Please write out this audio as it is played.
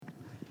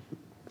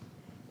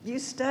You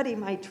study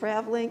my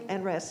traveling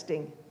and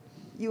resting.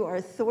 You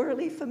are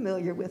thoroughly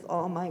familiar with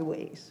all my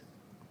ways.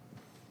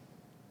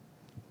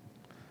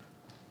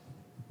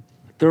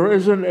 There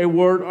isn't a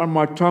word on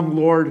my tongue,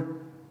 Lord,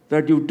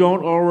 that you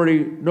don't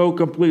already know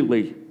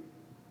completely.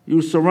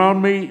 You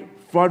surround me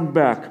front and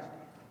back.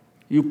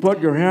 You put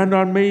your hand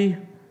on me.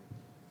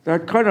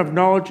 That kind of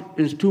knowledge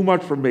is too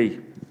much for me.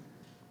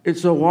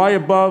 It's so high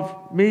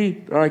above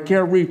me that I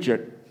can't reach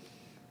it.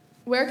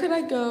 Where could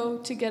I go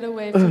to get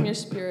away from your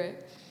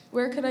spirit?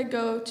 Where could I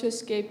go to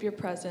escape your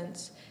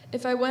presence?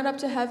 If I went up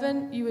to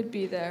heaven, you would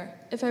be there.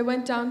 If I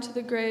went down to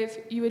the grave,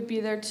 you would be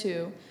there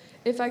too.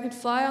 If I could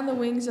fly on the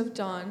wings of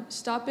dawn,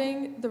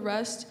 stopping to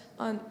rest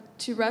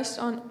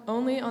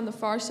only on the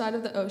far side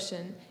of the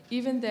ocean,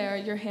 even there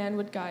your hand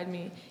would guide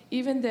me.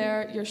 Even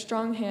there your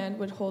strong hand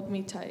would hold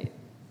me tight.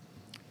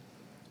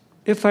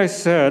 If I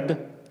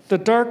said, the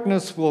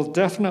darkness will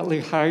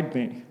definitely hide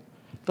me,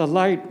 the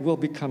light will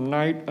become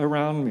night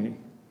around me.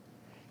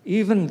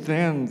 Even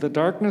then, the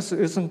darkness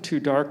isn't too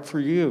dark for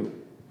you.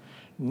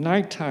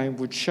 Nighttime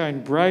would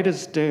shine bright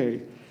as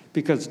day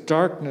because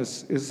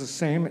darkness is the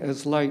same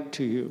as light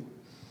to you.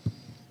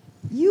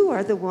 You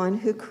are the one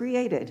who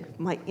created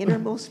my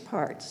innermost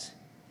parts.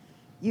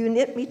 You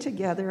knit me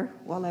together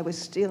while I was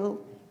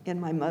still in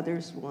my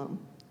mother's womb.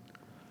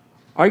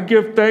 I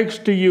give thanks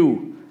to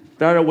you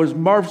that it was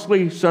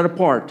marvelously set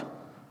apart.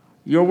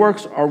 Your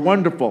works are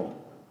wonderful.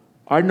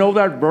 I know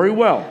that very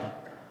well.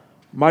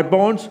 My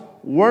bones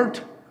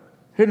weren't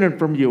hidden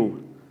from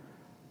you.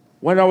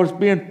 When I was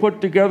being put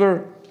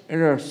together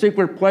in a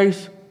secret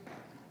place,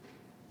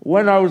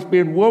 when I was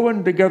being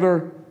woven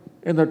together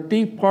in the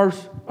deep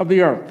parts of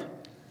the earth.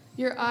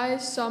 Your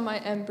eyes saw my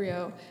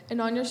embryo,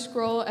 and on your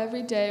scroll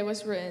every day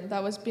was written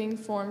that was being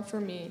formed for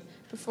me,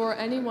 before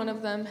any one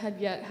of them had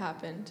yet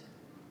happened.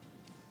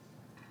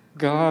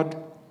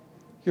 God,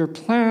 your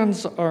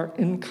plans are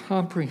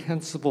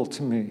incomprehensible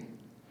to me.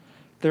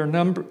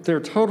 Their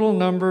total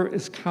number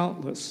is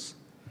countless.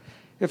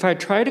 If I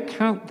try to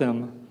count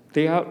them,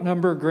 they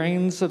outnumber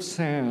grains of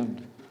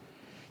sand.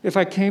 If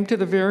I came to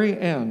the very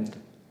end,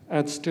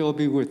 I'd still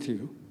be with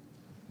you.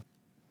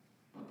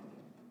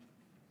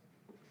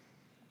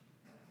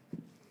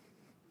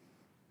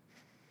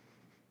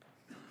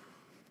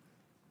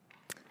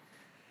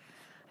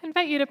 I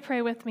invite you to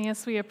pray with me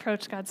as we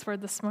approach God's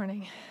Word this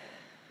morning.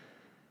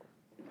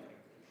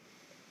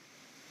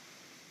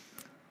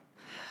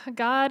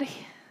 God,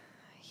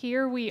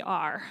 here we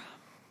are.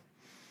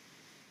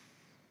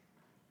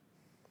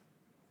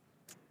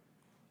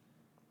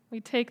 We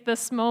take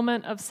this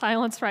moment of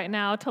silence right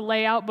now to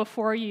lay out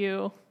before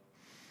you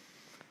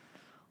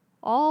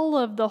all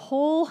of the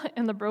whole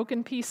and the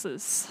broken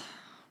pieces.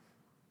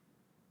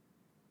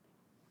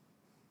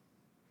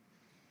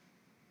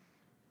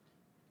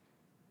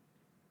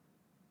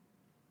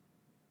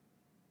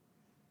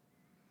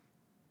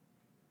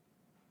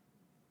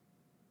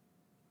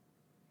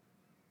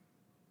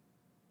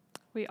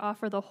 We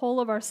offer the whole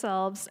of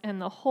ourselves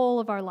and the whole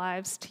of our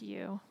lives to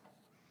you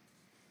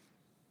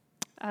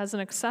as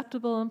an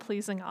acceptable and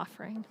pleasing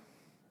offering.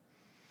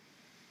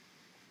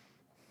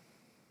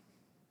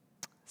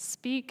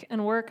 Speak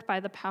and work by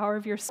the power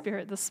of your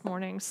Spirit this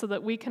morning so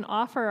that we can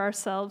offer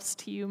ourselves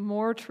to you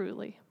more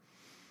truly.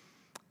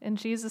 In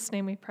Jesus'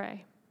 name we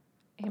pray.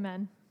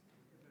 Amen.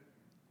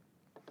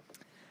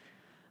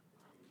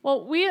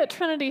 Well, we at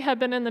Trinity have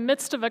been in the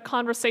midst of a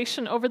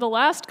conversation over the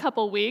last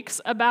couple weeks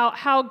about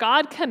how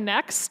God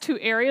connects to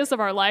areas of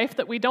our life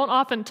that we don't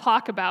often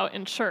talk about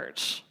in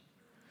church.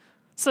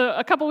 So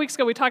a couple weeks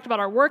ago, we talked about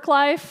our work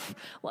life.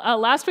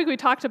 Last week, we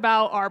talked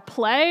about our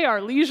play,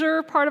 our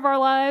leisure part of our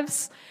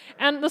lives.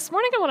 And this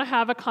morning, I want to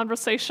have a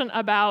conversation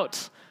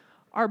about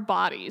our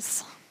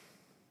bodies.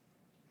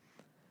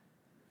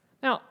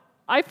 Now,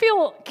 I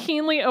feel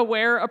keenly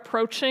aware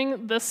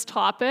approaching this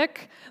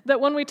topic that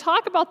when we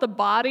talk about the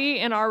body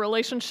and our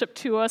relationship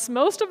to us,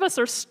 most of us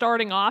are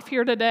starting off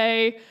here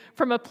today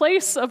from a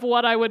place of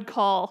what I would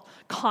call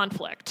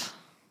conflict.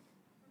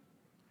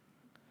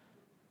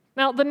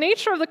 Now, the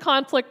nature of the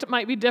conflict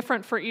might be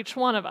different for each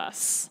one of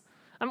us.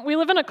 We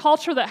live in a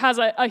culture that has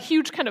a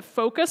huge kind of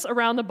focus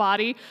around the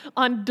body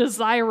on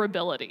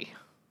desirability.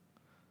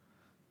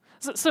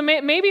 So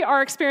maybe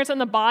our experience in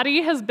the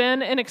body has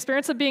been an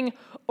experience of being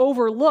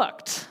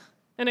overlooked,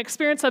 an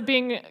experience of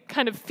being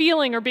kind of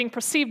feeling or being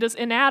perceived as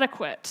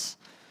inadequate.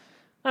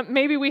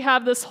 Maybe we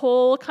have this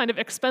whole kind of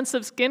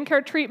expensive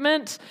skincare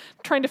treatment,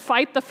 trying to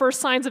fight the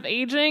first signs of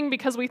aging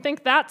because we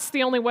think that's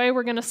the only way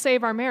we're going to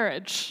save our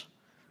marriage.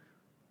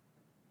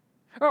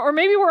 Or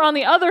maybe we're on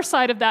the other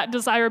side of that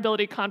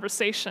desirability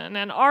conversation,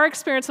 and our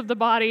experience of the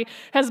body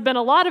has been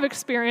a lot of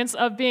experience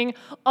of being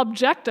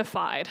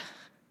objectified,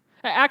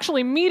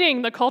 actually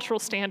meeting the cultural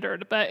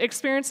standard, but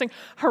experiencing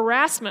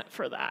harassment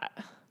for that.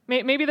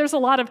 Maybe there's a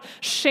lot of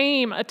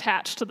shame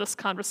attached to this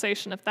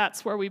conversation if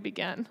that's where we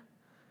begin.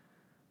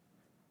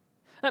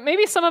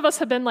 Maybe some of us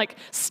have been like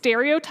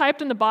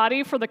stereotyped in the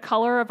body for the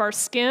color of our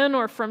skin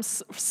or from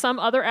some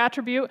other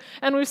attribute,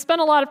 and we've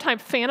spent a lot of time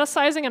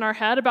fantasizing in our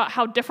head about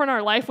how different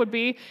our life would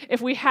be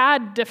if we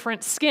had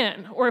different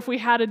skin or if we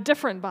had a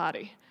different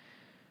body.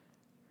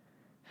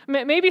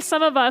 Maybe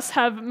some of us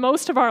have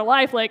most of our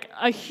life, like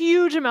a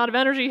huge amount of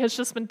energy has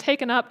just been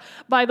taken up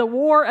by the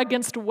war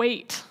against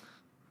weight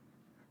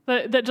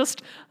that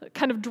just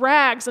kind of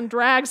drags and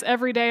drags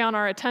every day on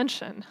our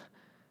attention.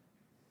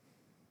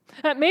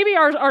 Maybe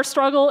our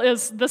struggle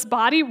is this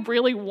body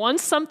really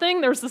wants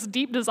something. There's this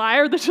deep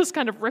desire that's just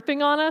kind of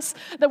ripping on us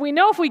that we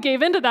know if we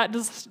gave into that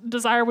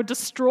desire would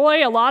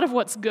destroy a lot of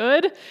what's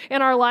good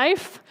in our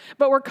life,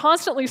 but we're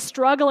constantly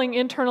struggling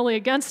internally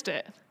against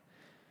it.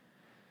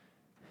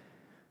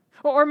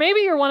 Or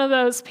maybe you're one of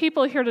those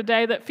people here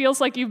today that feels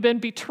like you've been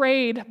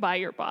betrayed by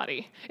your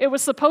body. It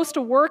was supposed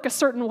to work a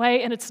certain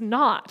way, and it's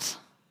not.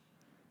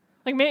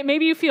 Like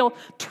maybe you feel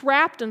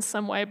trapped in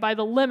some way by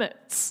the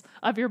limits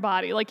of your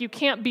body. Like you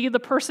can't be the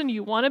person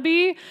you want to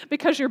be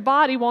because your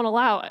body won't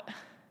allow it.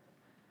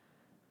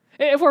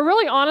 If we're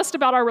really honest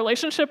about our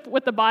relationship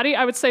with the body,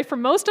 I would say for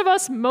most of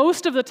us,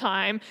 most of the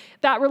time,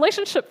 that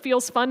relationship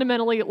feels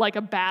fundamentally like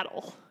a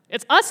battle.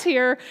 It's us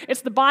here,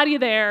 it's the body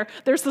there,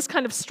 there's this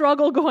kind of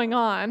struggle going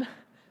on.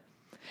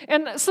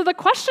 And so the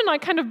question I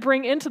kind of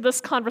bring into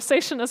this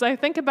conversation as I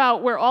think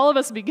about where all of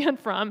us begin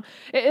from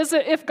is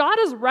that if God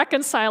is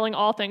reconciling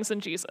all things in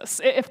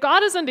Jesus, if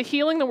God is into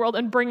healing the world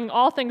and bringing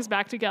all things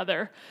back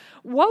together,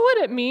 what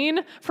would it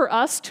mean for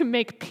us to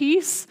make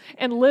peace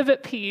and live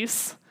at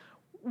peace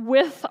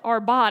with our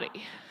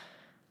body?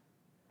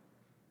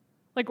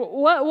 Like,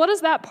 what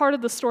does that part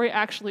of the story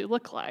actually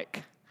look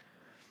like?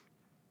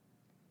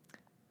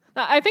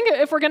 I think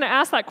if we're going to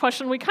ask that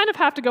question, we kind of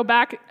have to go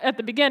back at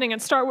the beginning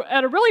and start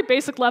at a really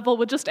basic level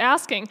with just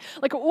asking,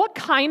 like, what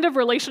kind of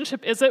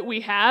relationship is it we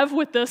have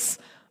with this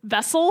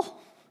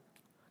vessel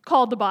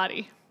called the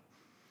body?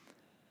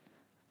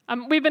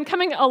 We've been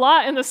coming a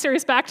lot in this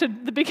series back to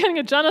the beginning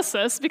of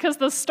Genesis because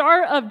the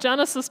start of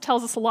Genesis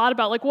tells us a lot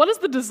about, like, what is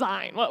the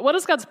design? What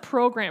is God's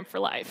program for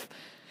life?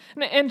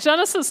 And in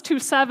Genesis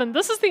 2:7,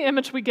 this is the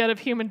image we get of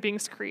human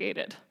beings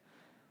created.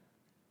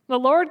 The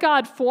Lord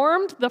God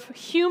formed the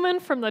human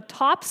from the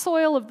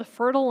topsoil of the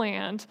fertile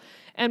land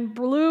and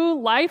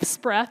blew life's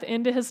breath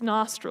into his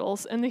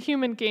nostrils, and the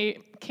human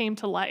came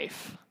to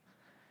life.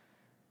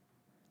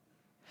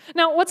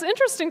 Now, what's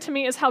interesting to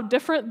me is how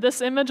different this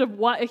image of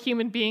what a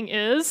human being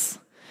is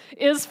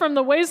from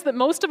the ways that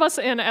most of us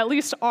in at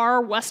least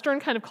our Western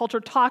kind of culture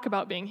talk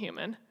about being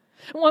human.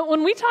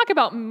 When we talk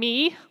about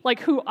me, like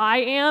who I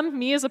am,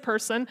 me as a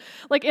person,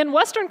 like in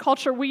Western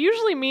culture, we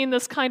usually mean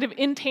this kind of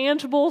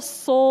intangible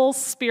soul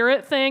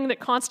spirit thing that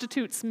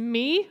constitutes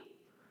me.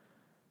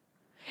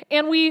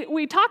 And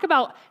we talk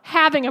about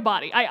having a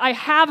body. I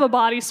have a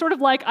body, sort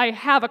of like I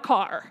have a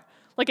car.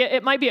 Like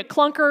it might be a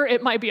clunker,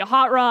 it might be a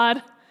hot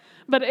rod,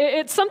 but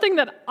it's something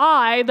that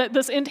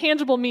this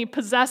intangible me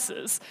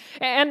possesses.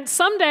 And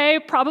someday,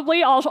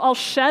 probably, I'll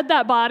shed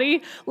that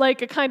body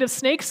like a kind of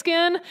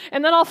snakeskin,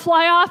 and then I'll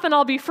fly off and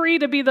I'll be free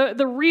to be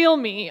the real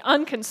me,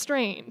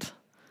 unconstrained.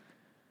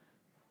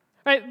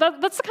 Right?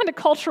 That's the kind of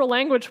cultural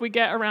language we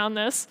get around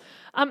this.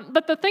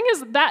 But the thing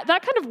is, that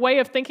kind of way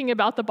of thinking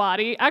about the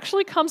body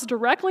actually comes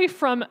directly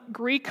from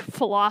Greek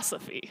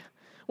philosophy,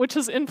 which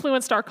has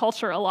influenced our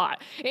culture a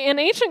lot. In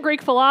ancient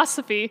Greek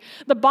philosophy,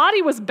 the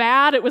body was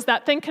bad. It was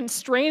that thing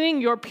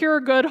constraining your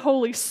pure, good,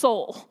 holy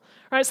soul.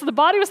 Right? So the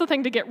body was the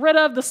thing to get rid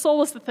of. The soul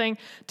was the thing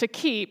to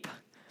keep.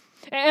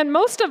 And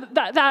most of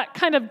that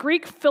kind of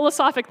Greek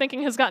philosophic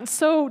thinking has gotten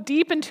so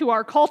deep into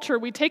our culture,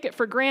 we take it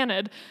for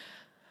granted.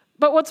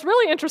 But what's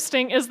really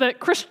interesting is that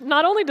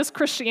not only does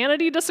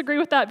Christianity disagree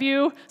with that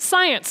view,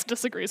 science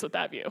disagrees with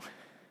that view.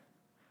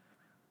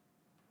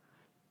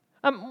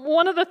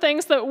 One of the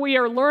things that we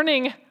are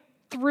learning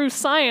through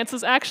science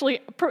is actually,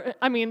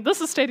 this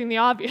is stating the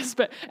obvious,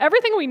 but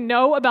everything we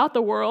know about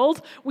the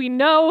world, we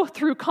know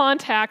through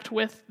contact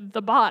with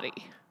the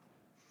body.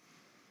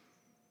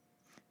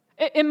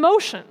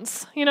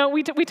 Emotions,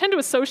 we tend to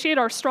associate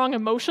our strong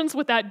emotions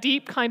with that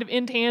deep kind of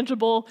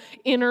intangible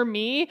inner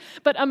me,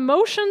 but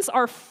emotions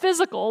are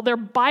physical, they're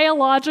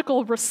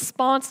biological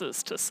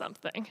responses to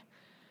something.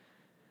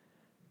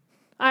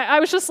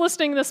 I was just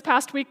listening this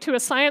past week to a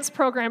science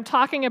program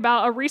talking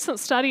about a recent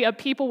study of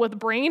people with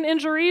brain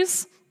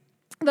injuries,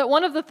 that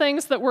one of the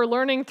things that we're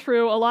learning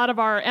through a lot of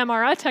our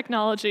MRI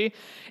technology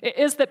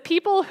is that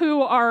people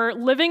who are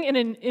living in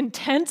an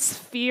intense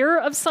fear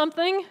of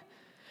something,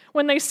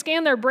 when they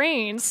scan their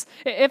brains,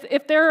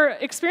 if they're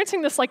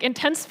experiencing this like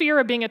intense fear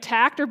of being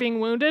attacked or being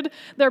wounded,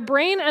 their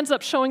brain ends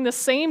up showing the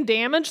same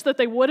damage that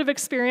they would have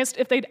experienced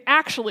if they'd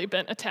actually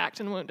been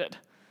attacked and wounded.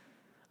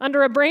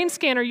 Under a brain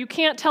scanner, you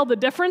can't tell the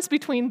difference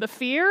between the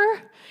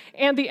fear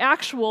and the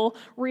actual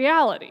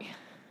reality.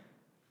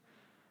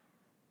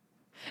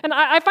 And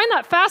I find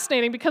that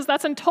fascinating because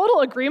that's in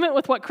total agreement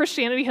with what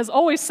Christianity has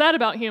always said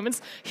about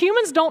humans.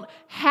 Humans don't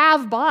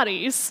have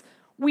bodies.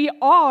 We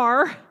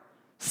are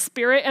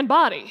spirit and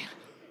body.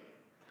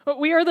 But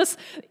we are this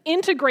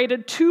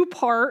integrated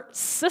two-part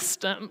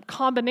system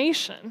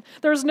combination.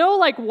 There's no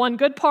like one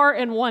good part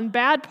and one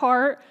bad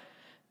part.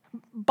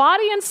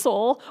 Body and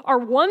soul are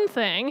one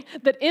thing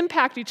that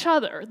impact each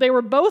other. They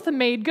were both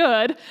made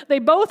good. They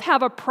both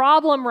have a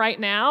problem right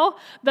now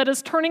that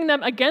is turning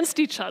them against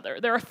each other.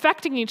 They're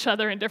affecting each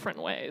other in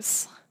different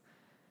ways.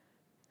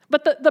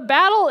 But the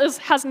battle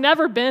has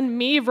never been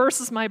me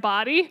versus my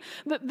body.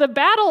 The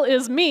battle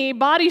is me,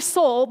 body,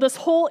 soul, this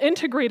whole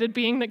integrated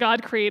being that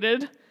God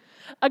created,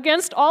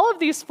 against all of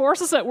these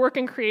forces at work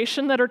in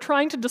creation that are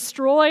trying to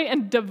destroy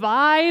and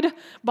divide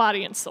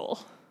body and soul.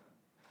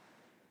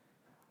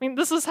 I mean,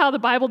 this is how the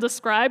Bible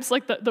describes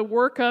like the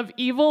work of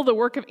evil, the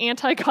work of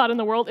anti-God in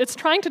the world. It's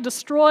trying to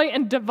destroy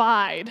and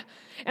divide.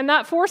 And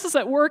that force is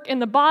at work in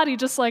the body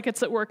just like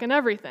it's at work in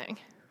everything.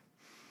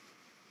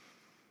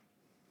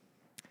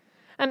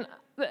 And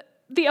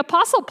the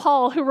Apostle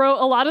Paul, who wrote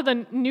a lot of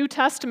the New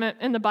Testament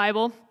in the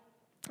Bible,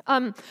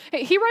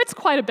 he writes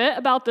quite a bit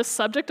about this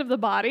subject of the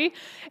body.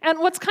 And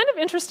what's kind of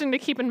interesting to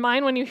keep in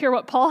mind when you hear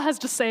what Paul has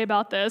to say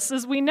about this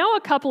is we know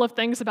a couple of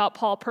things about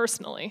Paul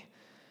personally.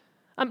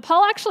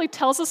 Paul actually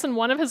tells us in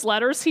one of his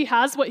letters he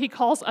has what he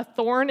calls a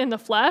thorn in the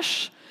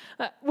flesh,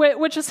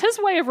 which is his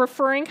way of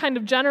referring kind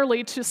of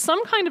generally to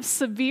some kind of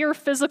severe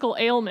physical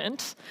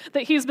ailment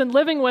that he's been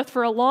living with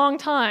for a long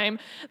time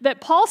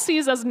that Paul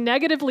sees as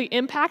negatively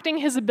impacting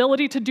his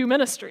ability to do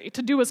ministry,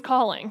 to do his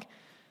calling.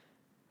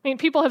 I mean,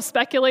 people have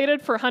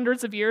speculated for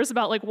hundreds of years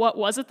about like what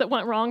was it that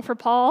went wrong for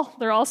Paul.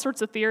 There are all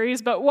sorts of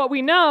theories, but what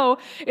we know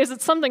is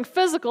it's something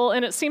physical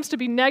and it seems to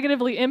be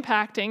negatively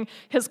impacting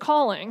his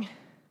calling.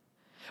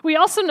 We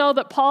also know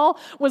that Paul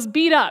was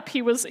beat up.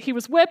 He was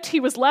whipped. He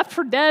was left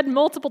for dead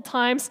multiple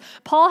times.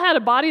 Paul had a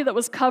body that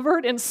was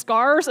covered in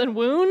scars and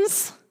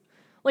wounds.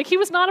 Like he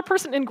was not a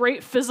person in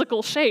great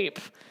physical shape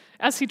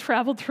as he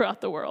traveled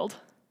throughout the world.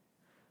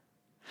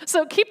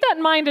 So keep that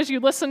in mind as you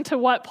listen to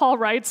what Paul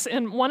writes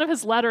in one of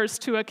his letters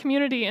to a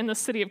community in the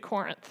city of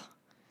Corinth.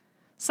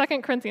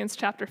 2 Corinthians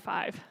chapter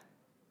 5.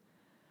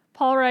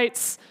 Paul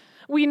writes,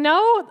 "We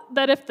know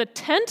that if the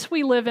tent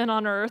we live in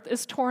on earth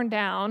is torn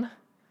down,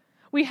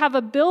 we have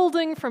a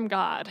building from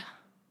God.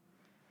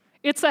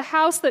 It's a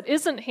house that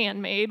isn't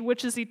handmade,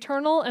 which is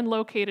eternal and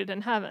located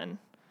in heaven.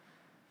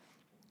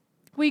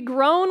 We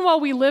groan while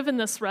we live in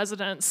this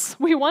residence.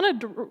 We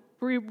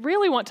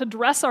really want to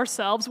dress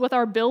ourselves with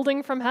our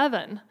building from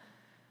heaven,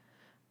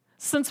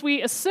 since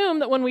we assume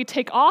that when we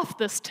take off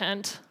this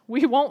tent,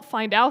 we won't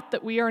find out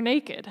that we are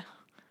naked.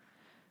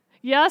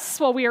 Yes,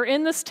 while we are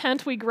in this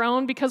tent, we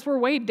groan because we're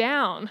weighed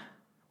down.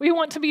 We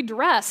want to be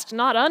dressed,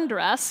 not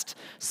undressed,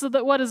 so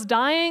that what is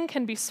dying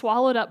can be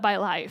swallowed up by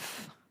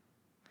life.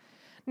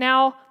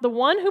 Now, the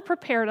one who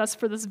prepared us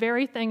for this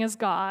very thing is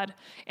God,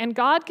 and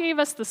God gave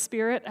us the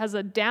Spirit as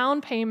a down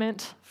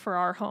payment for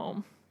our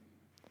home."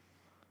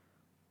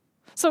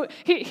 So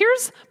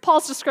here's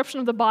Paul's description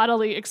of the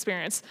bodily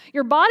experience.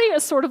 Your body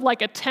is sort of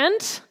like a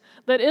tent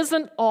that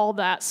isn't all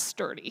that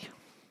sturdy.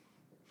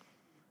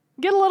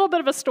 Get a little bit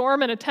of a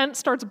storm and a tent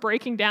starts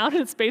breaking down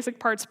in its basic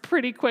parts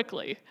pretty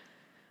quickly.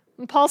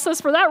 And Paul says,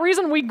 for that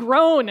reason, we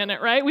groan in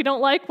it, right? We don't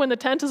like when the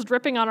tent is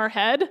dripping on our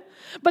head.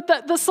 But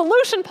the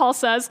solution, Paul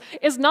says,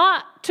 is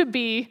not to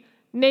be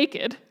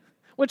naked,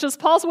 which is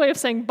Paul's way of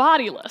saying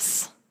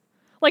bodiless.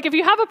 Like if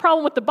you have a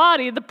problem with the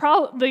body,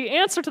 the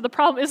answer to the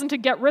problem isn't to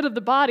get rid of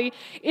the body,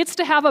 it's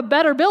to have a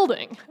better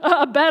building,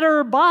 a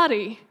better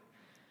body.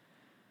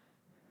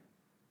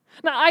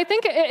 Now, I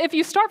think if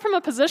you start from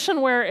a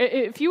position where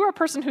if you are a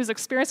person who's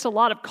experienced a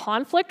lot of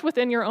conflict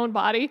within your own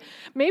body,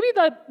 maybe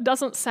that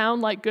doesn't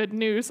sound like good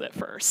news at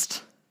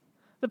first.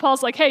 That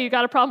Paul's like, hey, you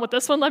got a problem with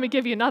this one? Let me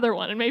give you another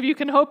one, and maybe you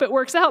can hope it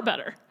works out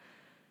better.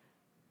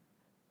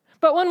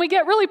 But when we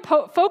get really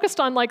focused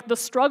on like the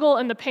struggle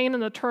and the pain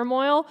and the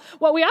turmoil,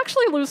 what we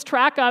actually lose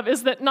track of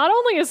is that not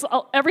only is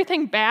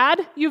everything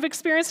bad you've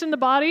experienced in the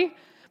body,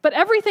 but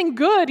everything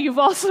good you've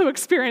also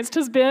experienced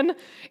has been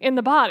in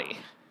the body.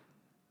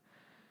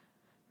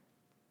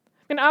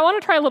 And I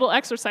want to try a little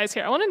exercise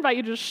here. I want to invite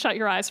you to just shut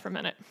your eyes for a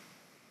minute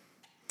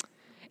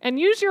and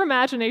use your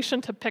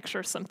imagination to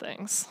picture some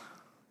things.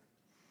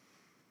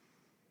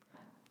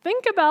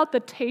 Think about the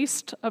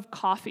taste of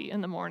coffee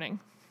in the morning.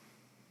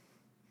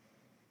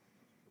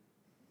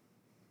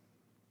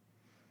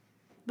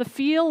 The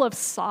feel of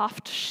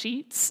soft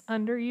sheets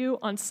under you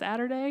on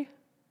Saturday.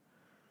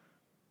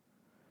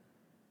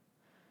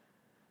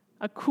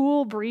 A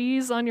cool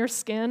breeze on your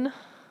skin.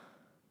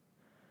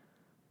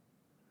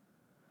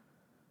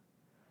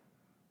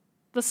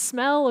 The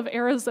smell of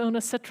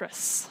Arizona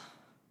citrus.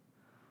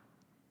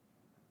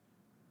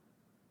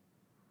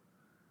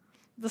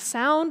 The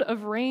sound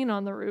of rain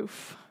on the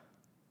roof.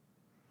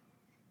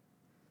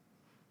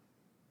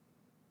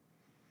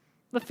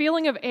 The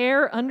feeling of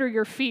air under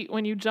your feet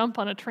when you jump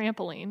on a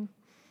trampoline.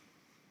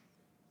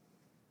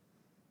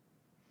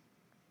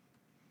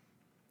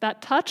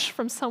 That touch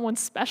from someone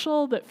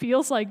special that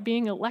feels like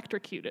being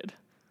electrocuted.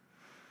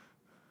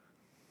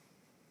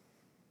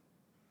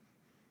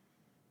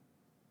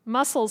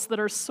 Muscles that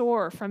are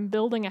sore from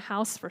building a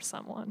house for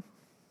someone.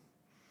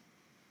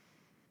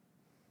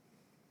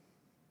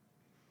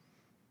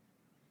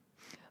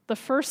 the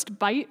first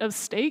bite of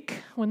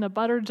steak when the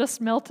butter just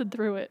melted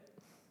through it.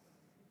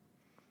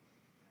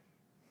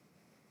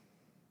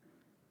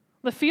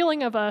 The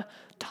feeling of a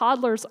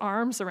toddler's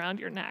arms around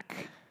your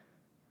neck,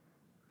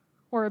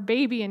 or a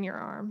baby in your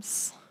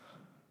arms.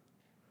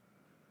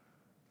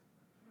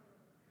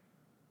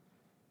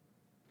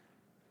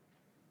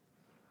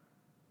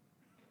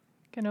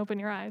 You can open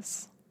your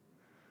eyes.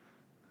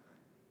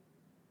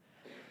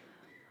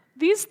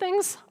 These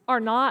things are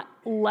not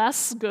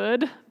less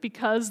good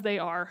because they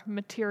are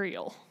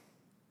material.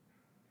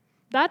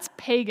 That's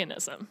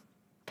paganism.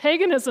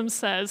 Paganism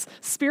says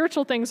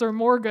spiritual things are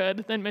more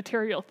good than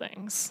material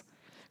things.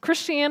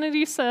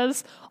 Christianity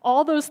says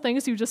all those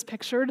things you just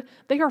pictured,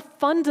 they are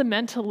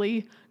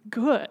fundamentally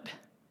good.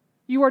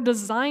 You are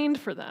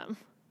designed for them.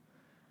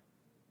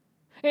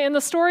 In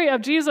the story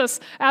of Jesus,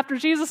 after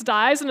Jesus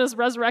dies and is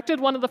resurrected,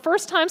 one of the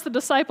first times the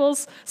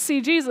disciples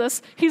see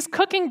Jesus, he's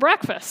cooking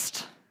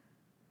breakfast.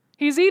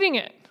 He's eating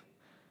it.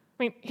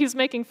 I mean, he's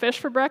making fish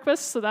for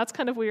breakfast, so that's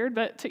kind of weird,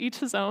 but to each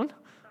his own.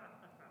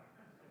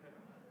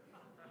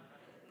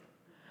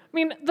 I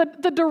mean,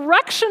 the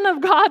direction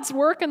of God's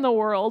work in the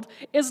world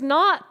is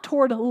not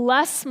toward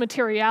less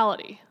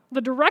materiality. The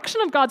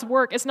direction of God's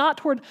work is not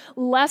toward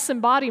less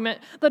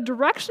embodiment. The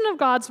direction of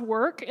God's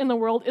work in the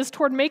world is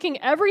toward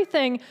making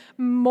everything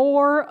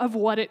more of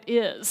what it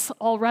is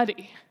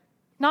already.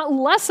 Not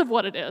less of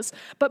what it is,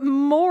 but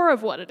more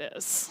of what it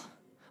is.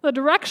 The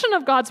direction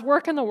of God's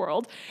work in the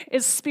world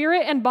is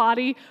spirit and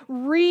body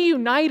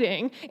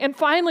reuniting and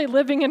finally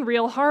living in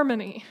real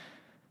harmony.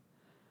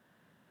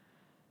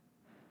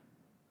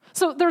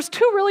 So there's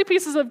two really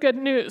pieces of good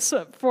news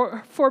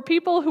for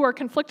people who are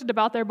conflicted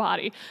about their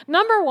body.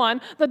 Number one,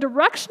 the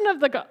direction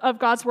of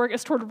God's work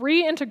is toward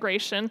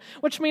reintegration,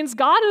 which means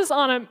God is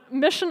on a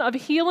mission of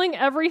healing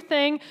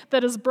everything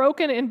that is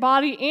broken in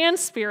body and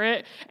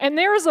spirit, and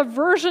there is a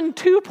version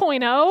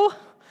 2.0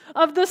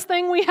 of this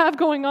thing we have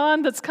going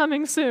on that's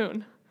coming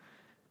soon.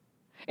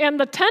 And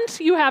the tent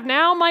you have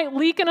now might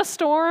leak in a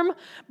storm,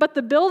 but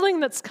the building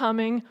that's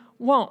coming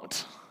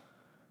won't.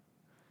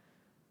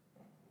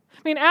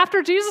 I mean,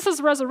 after Jesus'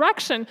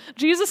 resurrection,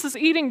 Jesus is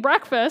eating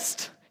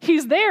breakfast.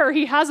 He's there,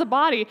 he has a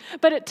body,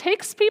 but it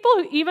takes people,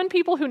 even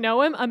people who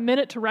know him, a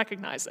minute to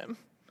recognize him.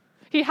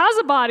 He has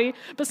a body,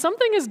 but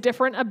something is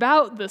different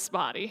about this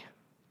body.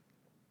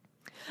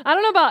 I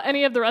don't know about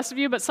any of the rest of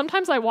you, but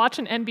sometimes I watch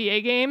an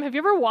NBA game. Have you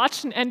ever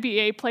watched an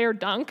NBA player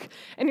dunk?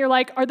 And you're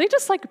like, are they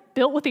just like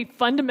built with a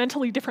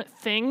fundamentally different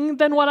thing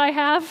than what I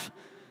have?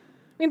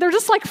 I mean, they're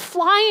just like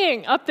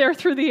flying up there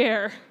through the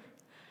air.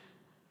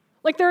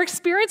 Like their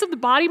experience of the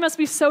body must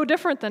be so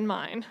different than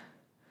mine.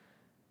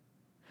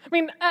 I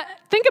mean,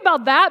 think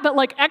about that, but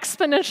like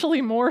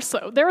exponentially more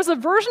so. There is a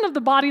version of the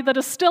body that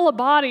is still a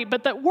body,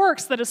 but that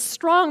works, that is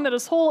strong, that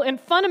is whole in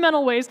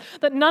fundamental ways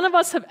that none of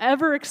us have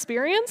ever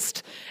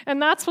experienced,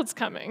 and that's what's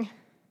coming.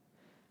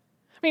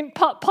 I mean,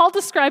 Paul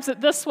describes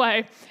it this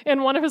way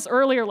in one of his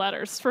earlier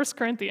letters, 1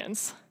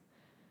 Corinthians.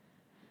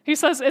 He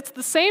says, it's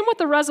the same with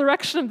the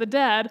resurrection of the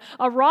dead.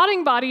 A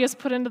rotting body is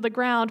put into the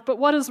ground, but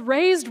what is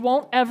raised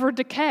won't ever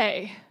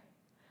decay.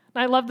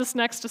 And I love this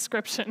next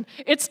description.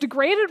 It's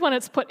degraded when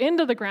it's put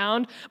into the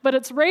ground, but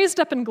it's raised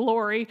up in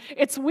glory.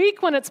 It's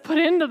weak when it's put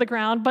into the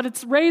ground, but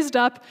it's raised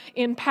up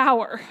in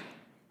power.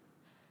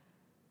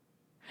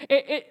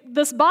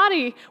 This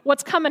body,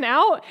 what's coming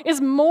out, is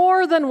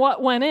more than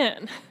what went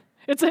in.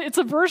 It's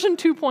a version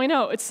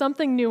 2.0. It's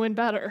something new and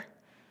better.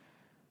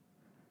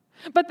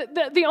 But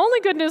the only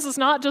good news is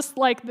not just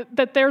like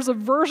that there's a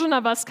version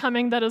of us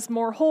coming that is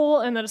more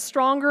whole and that is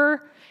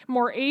stronger,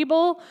 more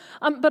able,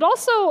 but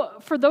also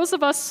for those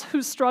of us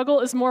whose struggle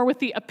is more with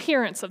the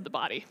appearance of the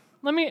body.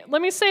 Let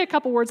me say a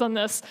couple words on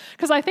this,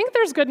 because I think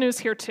there's good news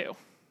here too.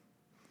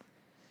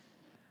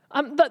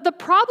 The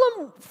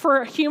problem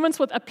for humans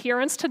with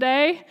appearance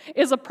today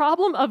is a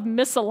problem of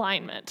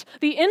misalignment.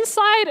 The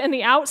inside and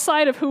the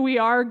outside of who we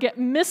are get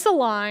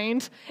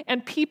misaligned,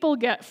 and people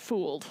get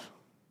fooled.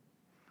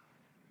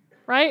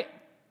 Right?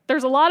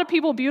 There's a lot of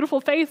people,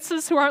 beautiful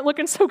faces, who aren't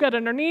looking so good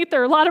underneath.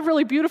 There are a lot of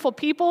really beautiful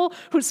people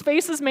whose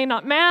faces may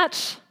not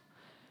match.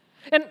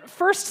 And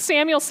 1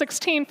 Samuel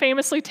 16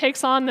 famously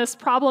takes on this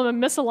problem of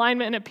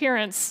misalignment in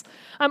appearance,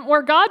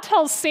 where God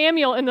tells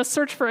Samuel in the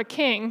search for a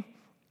king,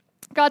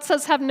 God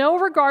says, have no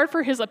regard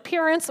for his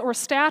appearance or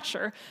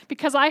stature,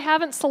 because I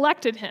haven't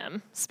selected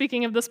him,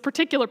 speaking of this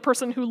particular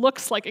person who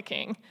looks like a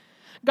king.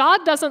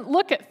 God doesn't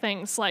look at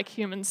things like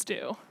humans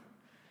do.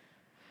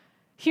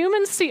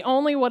 Humans see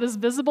only what is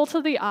visible to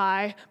the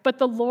eye, but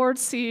the Lord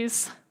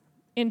sees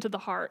into the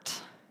heart.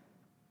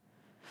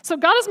 So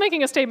God is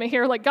making a statement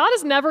here, like God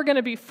is never going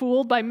to be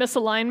fooled by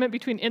misalignment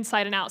between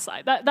inside and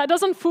outside. That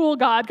doesn't fool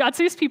God. God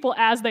sees people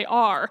as they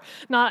are,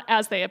 not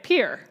as they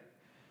appear.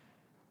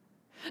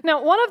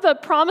 Now, one of the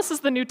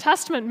promises the New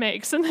Testament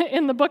makes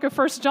in the book of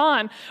 1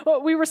 John,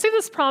 we receive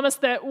this promise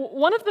that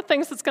one of the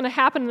things that's going to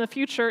happen in the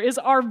future is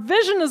our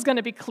vision is going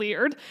to be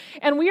cleared,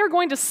 and we are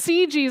going to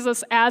see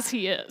Jesus as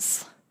he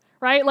is.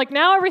 Right? Like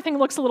now everything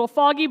looks a little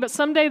foggy, but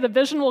someday the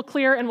vision will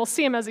clear and we'll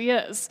see him as he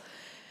is.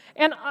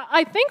 And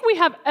I think we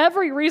have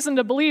every reason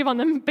to believe on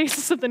the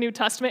basis of the New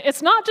Testament,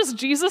 it's not just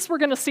Jesus we're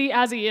going to see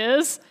as he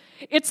is,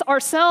 it's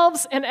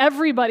ourselves and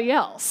everybody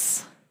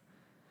else.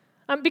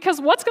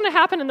 Because what's going to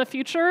happen in the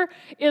future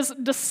is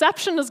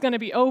deception is going to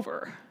be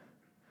over.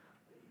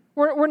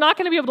 We're not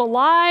going to be able to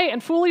lie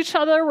and fool each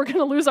other. We're going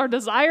to lose our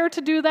desire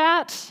to do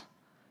that.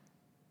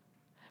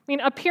 I mean,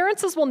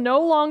 appearances will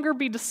no longer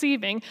be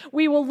deceiving.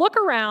 We will look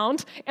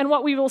around, and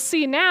what we will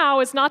see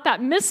now is not that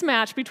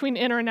mismatch between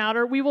inner and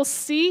outer. We will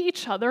see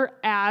each other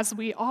as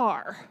we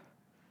are,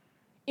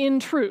 in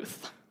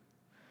truth.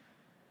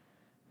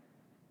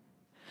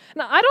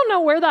 Now, I don't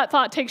know where that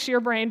thought takes your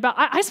brain, but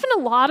I spend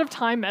a lot of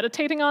time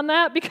meditating on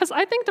that because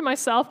I think to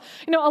myself,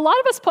 a lot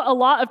of us put a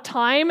lot of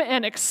time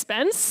and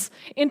expense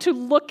into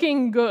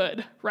looking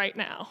good right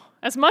now,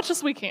 as much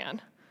as we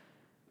can.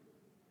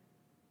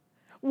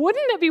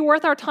 Wouldn't it be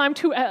worth our time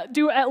to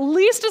do at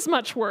least as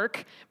much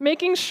work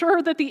making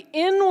sure that the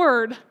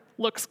inward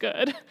looks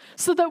good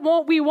so that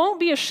we won't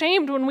be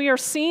ashamed when we are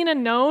seen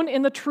and known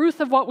in the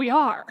truth of what we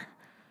are?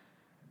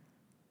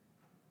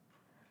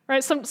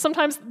 Right?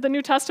 Sometimes the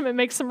New Testament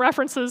makes some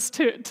references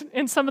to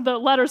in some of the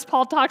letters,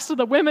 Paul talks to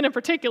the women in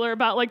particular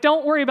about, like,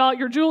 don't worry about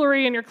your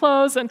jewelry and your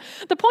clothes. And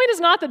the point is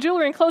not that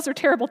jewelry and clothes are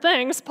terrible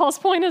things. Paul's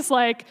point is,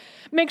 like,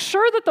 make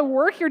sure that the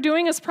work you're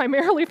doing is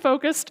primarily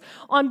focused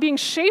on being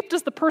shaped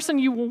as the person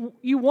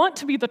you want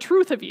to be the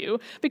truth of you,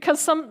 because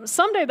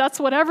someday that's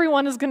what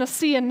everyone is going to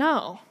see and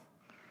know.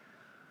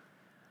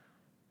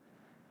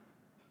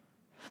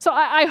 So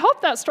I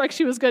hope that strikes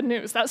you as good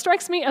news. That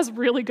strikes me as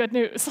really good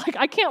news. Like,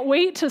 I can't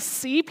wait to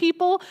see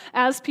people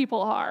as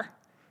people are.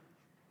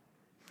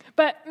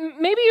 But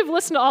maybe you've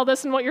listened to all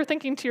this and what you're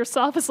thinking to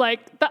yourself is like,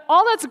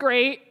 all that's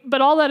great,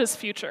 but all that is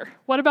future.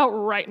 What about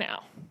right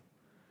now?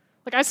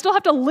 Like, I still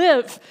have to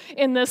live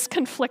in this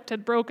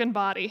conflicted, broken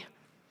body.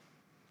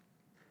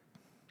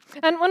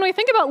 And when we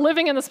think about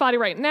living in this body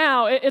right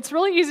now, it's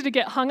really easy to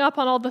get hung up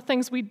on all the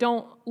things we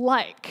don't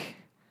like.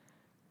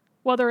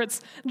 Whether it's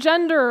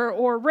gender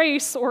or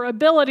race or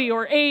ability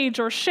or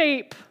age or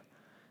shape.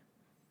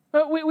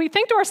 But we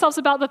think to ourselves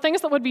about the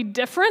things that would be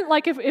different,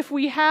 like if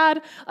we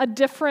had a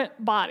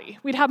different body,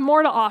 we'd have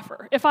more to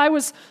offer. If I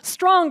was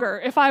stronger,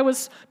 if I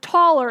was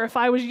taller, if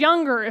I was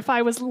younger, if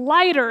I was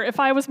lighter, if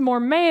I was more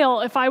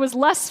male, if I was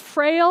less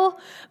frail,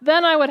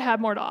 then I would have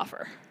more to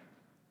offer.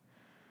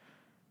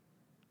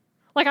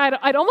 Like,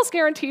 I'd almost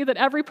guarantee that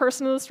every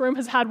person in this room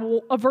has had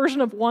a version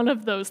of one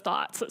of those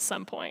thoughts at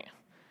some point.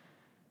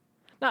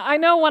 Now, I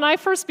know when I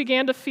first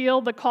began to feel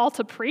the call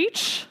to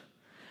preach,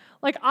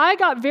 like, I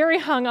got very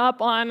hung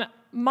up on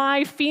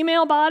my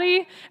female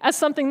body as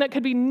something that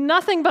could be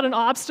nothing but an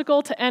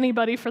obstacle to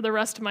anybody for the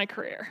rest of my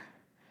career.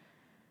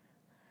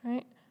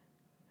 Right?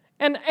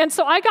 And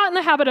so I got in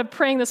the habit of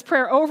praying this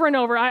prayer over and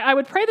over. I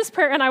would pray this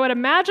prayer, and I would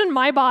imagine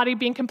my body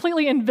being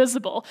completely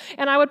invisible.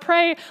 And I would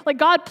pray, like,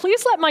 God,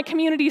 please let my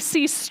community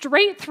see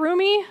straight through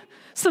me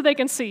so they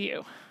can see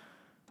you.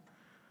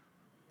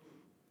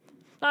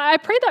 I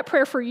prayed that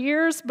prayer for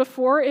years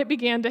before it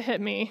began to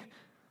hit me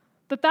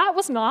that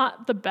was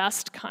not the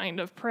best kind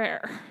of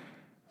prayer.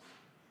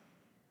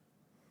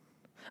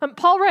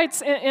 Paul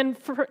writes in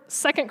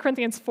 2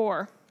 Corinthians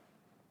 4,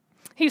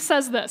 he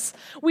says this,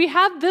 "We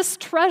have this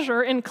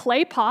treasure in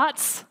clay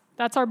pots,"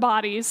 that's our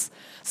bodies,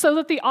 "so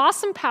that the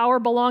awesome power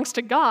belongs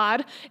to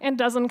God and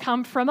doesn't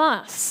come from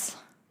us." A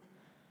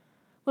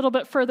little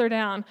bit further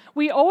down,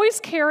 "We always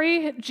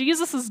carry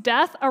Jesus'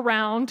 death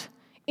around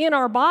in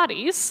our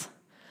bodies,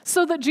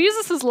 so that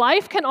Jesus'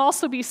 life can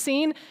also be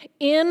seen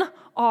in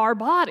our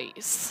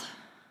bodies."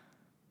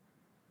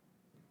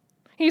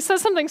 He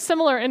says something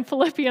similar in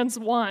Philippians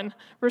 1,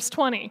 verse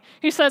 20.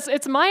 He says,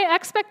 "It's my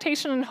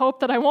expectation and hope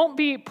that I won't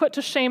be put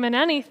to shame in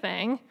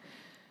anything,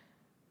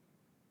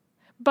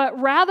 but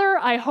rather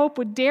I hope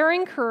with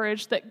daring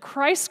courage that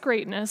Christ's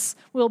greatness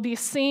will be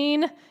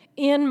seen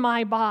in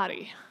my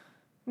body,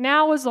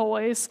 now as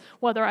always,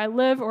 whether I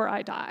live or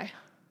I die."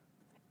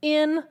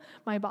 In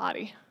my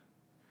body.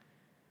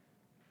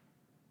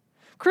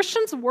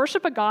 Christians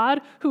worship a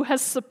God who has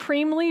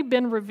supremely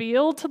been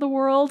revealed to the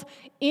world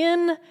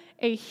in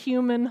a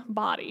human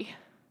body.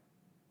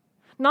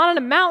 Not in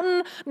a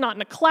mountain, not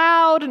in a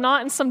cloud,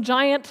 not in some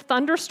giant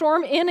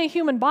thunderstorm, in a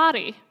human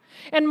body.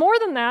 And more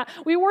than that,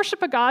 we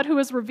worship a God who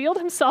has revealed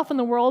himself in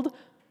the world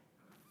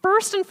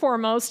first and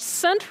foremost,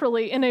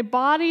 centrally, in a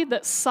body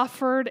that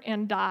suffered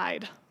and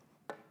died.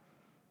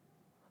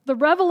 The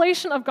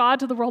revelation of God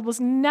to the world was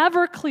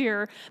never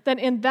clearer than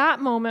in that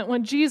moment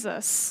when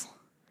Jesus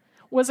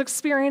was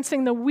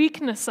experiencing the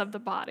weakness of the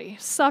body,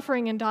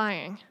 suffering and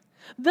dying.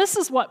 This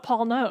is what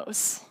Paul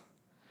knows.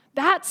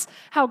 That's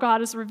how God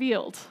is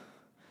revealed.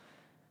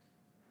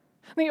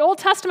 The Old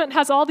Testament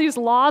has all these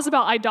laws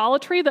about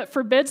idolatry that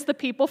forbids the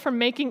people from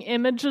making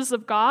images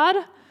of God.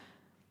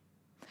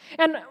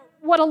 And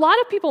what a lot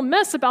of people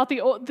miss about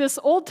this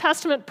Old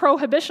Testament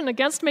prohibition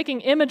against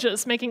making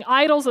images, making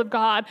idols of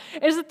God,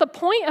 is that the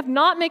point of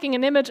not making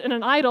an image and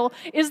an idol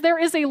is there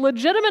is a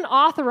legitimate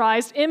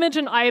authorized image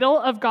and idol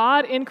of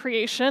God in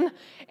creation,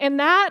 and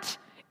that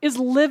is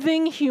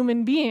living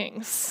human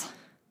beings.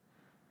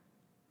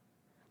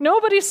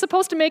 Nobody's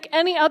supposed to make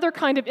any other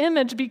kind of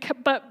image,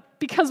 but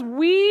because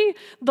we,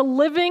 the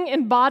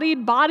living,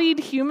 bodied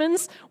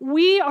humans,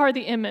 we are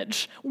the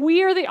image.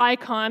 We are the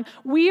icon.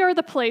 We are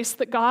the place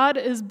that God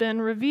has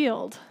been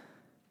revealed.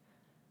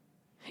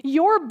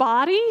 Your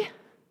body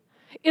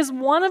is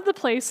one of the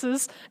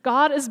places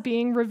God is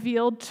being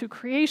revealed to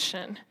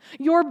creation.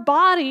 Your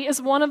body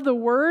is one of the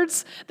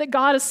words that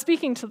God is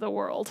speaking to the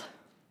world.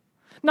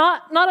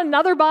 Not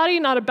another body,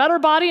 not a better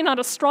body, not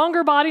a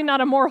stronger body, not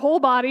a more whole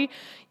body.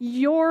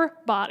 Your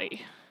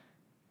body.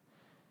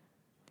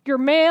 Your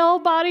male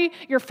body,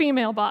 your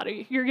female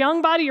body. Your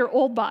young body, your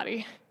old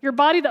body. Your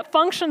body that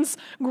functions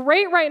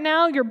great right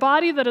now, your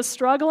body that is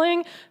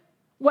struggling.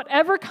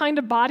 Whatever kind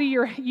of body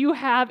you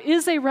have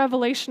is a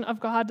revelation of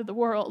God to the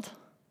world.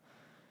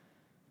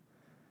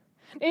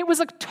 It was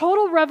a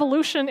total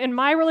revolution in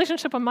my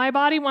relationship with my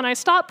body when I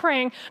stopped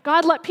praying,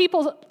 God, let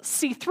people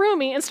see through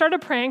me, and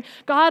started praying,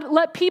 God,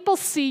 let people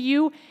see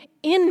you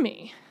in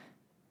me.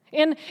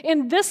 In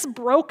this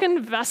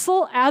broken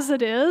vessel as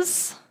it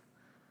is,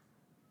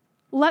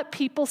 let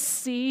people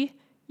see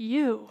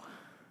you.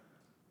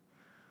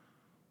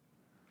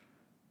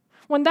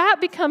 When that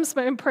becomes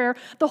my prayer,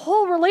 the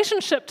whole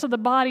relationship to the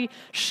body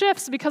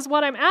shifts, because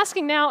what I'm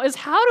asking now is,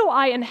 how do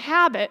I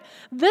inhabit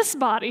this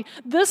body,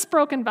 this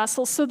broken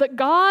vessel, so that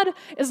God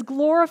is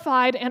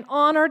glorified and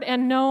honored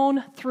and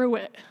known through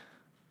it?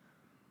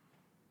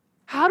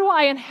 How do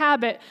I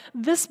inhabit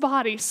this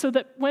body so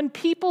that when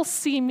people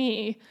see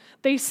me,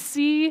 they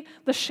see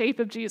the shape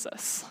of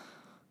Jesus?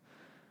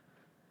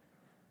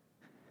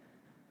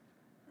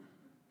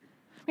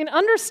 I mean,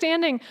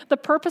 understanding the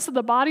purpose of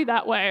the body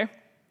that way,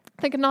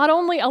 I think it not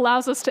only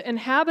allows us to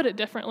inhabit it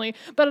differently,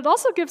 but it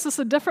also gives us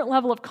a different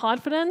level of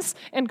confidence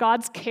in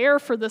God's care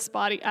for this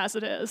body as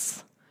it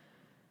is.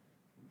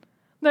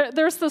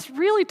 There's this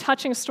really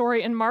touching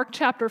story in Mark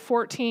chapter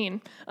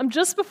 14,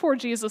 just before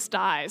Jesus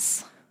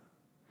dies.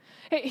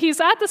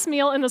 He's at this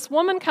meal, and this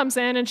woman comes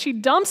in, and she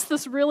dumps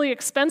this really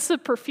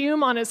expensive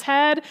perfume on his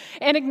head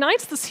and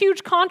ignites this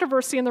huge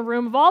controversy in the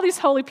room of all these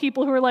holy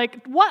people who are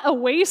like, what a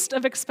waste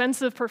of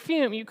expensive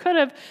perfume. You could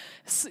have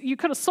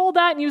sold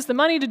that and used the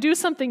money to do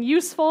something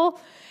useful.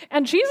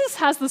 And Jesus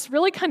has this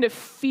really kind of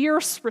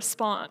fierce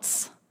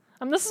response.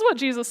 This is what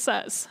Jesus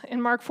says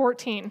in Mark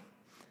 14.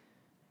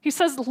 He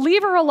says,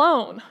 leave her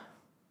alone.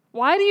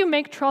 Why do you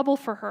make trouble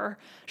for her?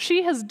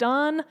 She has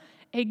done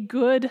a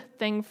good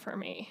thing for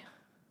me.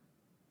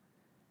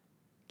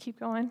 Keep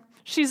going.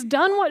 She's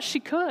done what she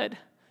could.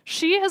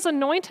 She has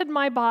anointed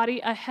my body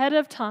ahead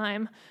of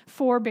time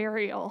for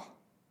burial.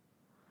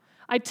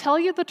 I tell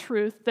you the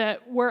truth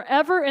that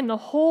wherever in the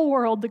whole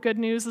world the good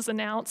news is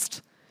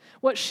announced,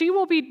 what she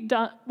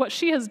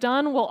has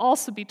done will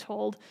also be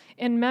told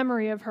in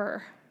memory of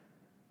her.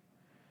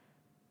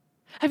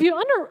 Have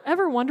you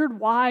ever wondered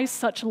why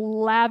such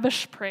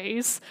lavish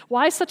praise?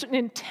 Why such an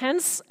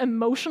intense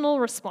emotional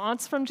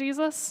response from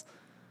Jesus?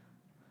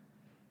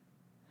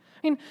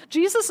 I mean,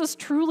 Jesus is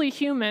truly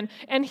human,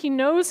 and he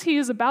knows he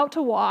is about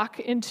to walk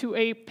into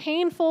a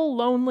painful,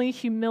 lonely,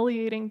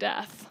 humiliating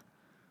death.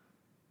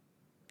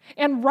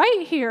 And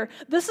right here,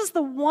 this is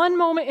the one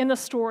moment in the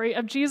story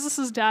of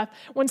Jesus' death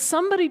when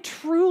somebody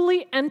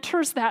truly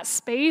enters that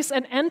space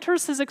and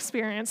enters his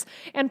experience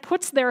and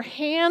puts their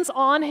hands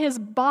on his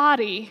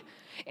body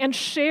and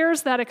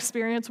shares that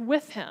experience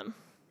with him.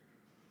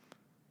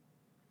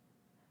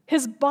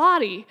 His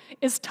body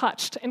is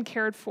touched and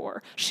cared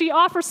for. She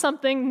offers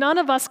something none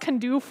of us can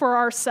do for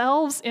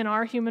ourselves in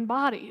our human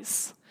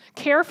bodies.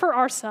 Care for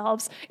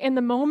ourselves in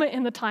the moment,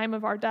 in the time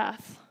of our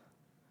death.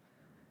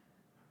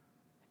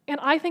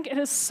 And I think it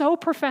is so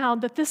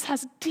profound that this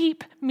has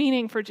deep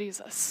meaning for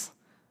Jesus.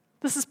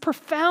 This is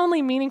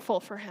profoundly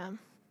meaningful for him.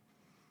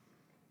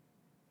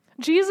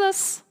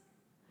 Jesus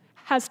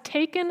has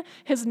taken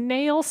his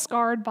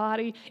nail-scarred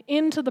body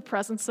into the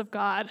presence of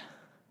God.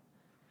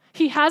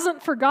 He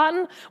hasn't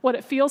forgotten what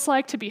it feels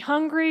like to be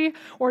hungry,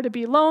 or to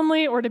be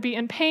lonely, or to be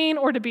in pain,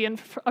 or to be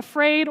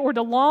afraid, or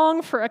to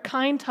long for a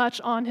kind touch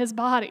on his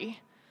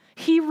body.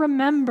 He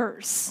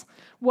remembers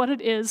what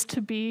it is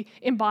to be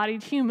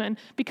embodied human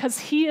because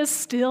he is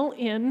still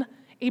in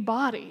a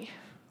body.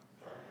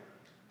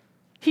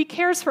 He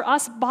cares for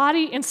us,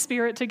 body and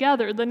spirit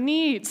together. The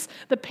needs,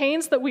 the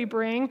pains that we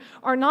bring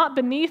are not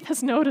beneath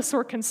his notice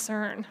or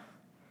concern.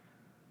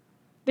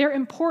 They're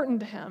important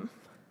to him.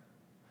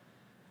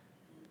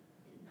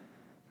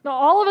 Now,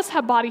 all of us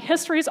have body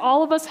histories.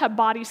 All of us have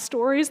body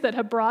stories that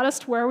have brought us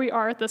to where we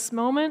are at this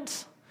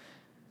moment.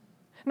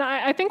 Now,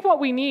 I think what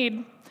we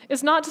need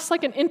is not just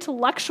like an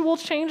intellectual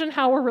change in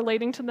how we're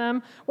relating to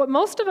them. What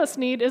most of us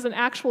need is an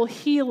actual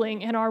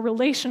healing in our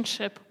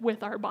relationship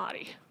with our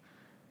body.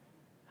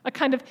 A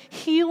kind of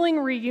healing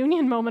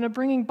reunion moment of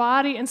bringing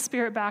body and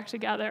spirit back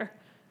together.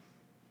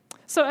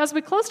 So as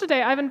we close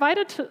today, I've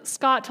invited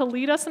Scott to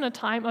lead us in a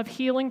time of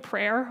healing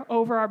prayer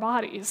over our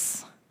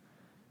bodies.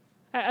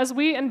 As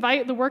we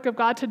invite the work of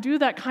God to do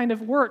that kind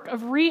of work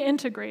of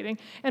reintegrating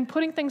and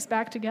putting things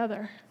back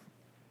together.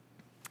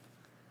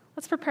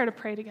 Let's prepare to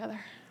pray together.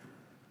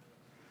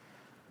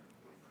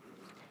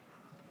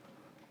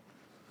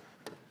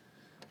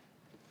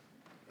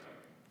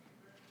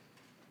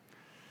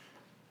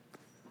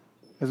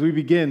 As we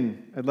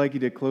begin, I'd like you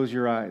to close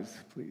your eyes,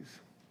 please.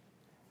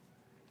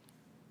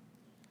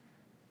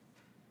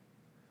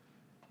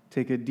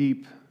 Take a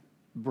deep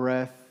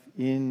breath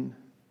in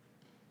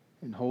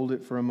and hold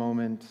it for a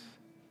moment,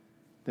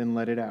 then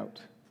let it out.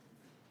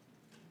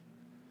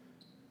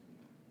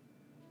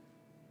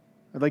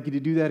 I'd like you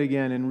to do that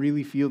again and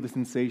really feel the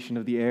sensation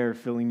of the air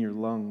filling your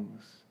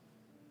lungs,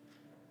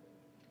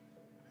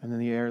 and then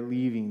the air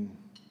leaving.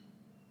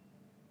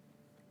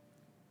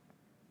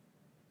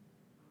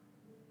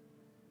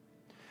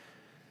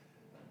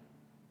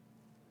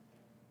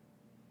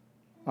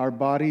 Our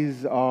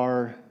bodies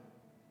are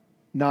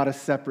not a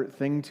separate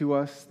thing to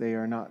us. They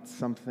are not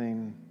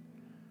something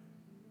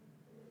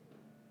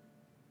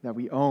that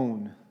we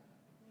own.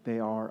 They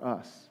are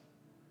us.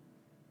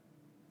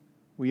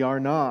 We are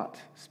not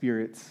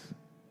spirits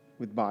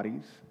with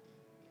bodies.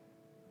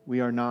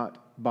 We are not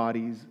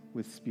bodies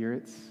with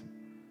spirits.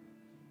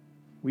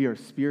 We are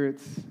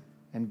spirits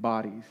and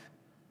bodies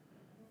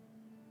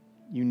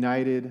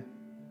united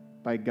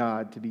by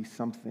God to be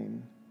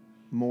something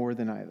more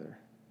than either.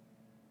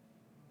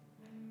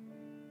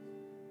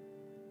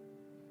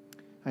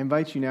 I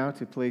invite you now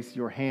to place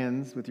your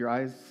hands, with your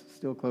eyes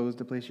still closed,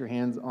 to place your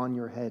hands on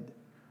your head,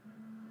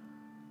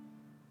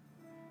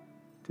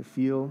 to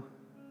feel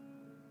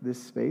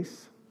this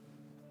space.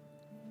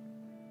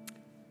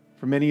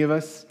 For many of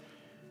us,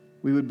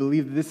 we would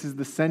believe that this is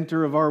the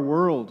center of our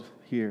world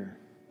here.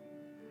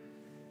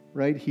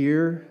 Right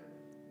here,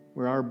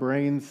 where our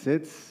brain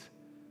sits,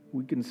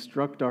 we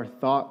construct our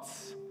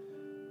thoughts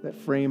that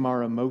frame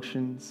our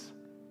emotions.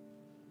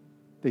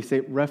 They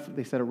set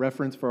a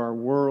reference for our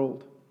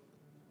world.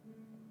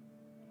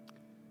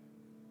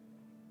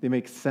 They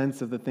make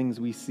sense of the things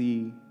we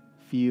see,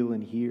 feel,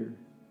 and hear.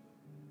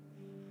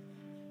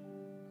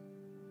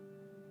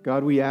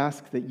 God, we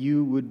ask that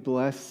you would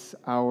bless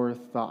our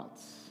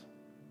thoughts,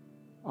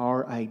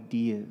 our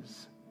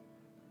ideas,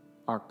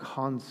 our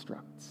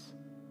constructs.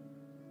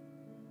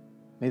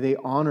 May they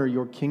honor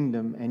your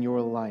kingdom and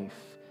your life.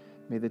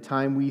 May the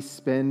time we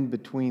spend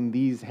between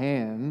these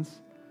hands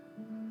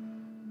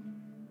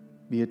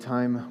be a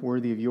time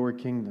worthy of your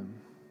kingdom.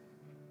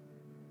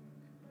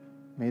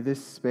 May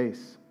this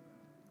space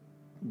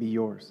be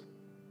yours.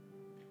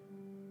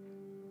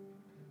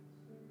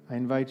 I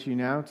invite you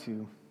now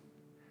to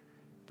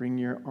bring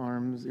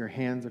your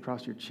hands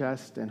across your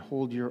chest and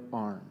hold your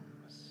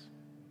arms.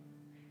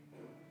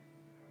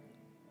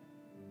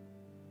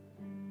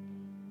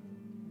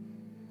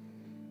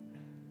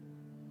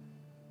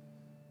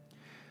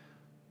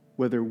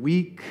 Whether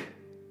weak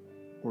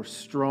or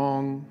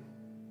strong,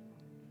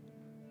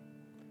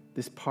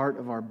 this part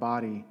of our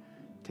body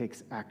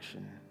takes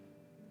action.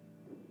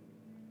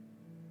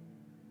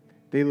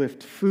 They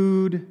lift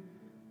food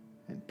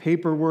and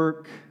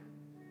paperwork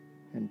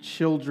and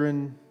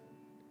children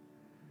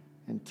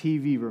and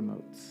TV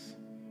remotes.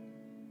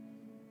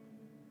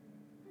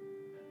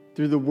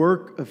 Through the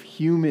work of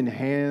human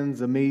hands,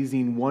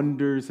 amazing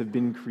wonders have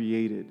been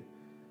created,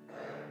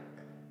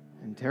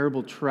 and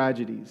terrible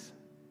tragedies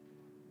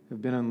have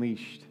been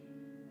unleashed.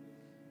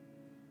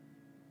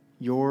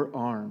 Your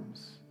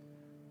arms,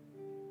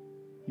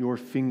 your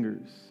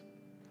fingers,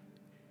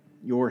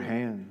 your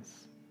hands,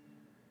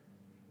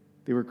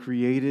 they were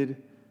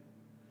created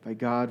by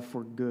God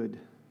for good,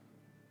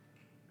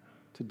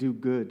 to do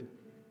good,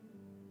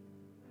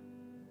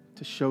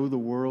 to show the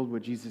world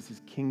what Jesus'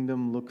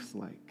 kingdom looks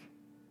like.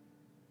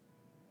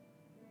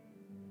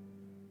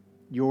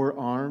 Your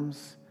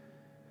arms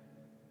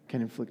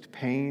can inflict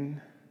pain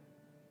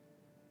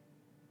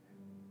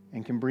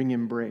and can bring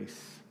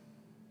embrace.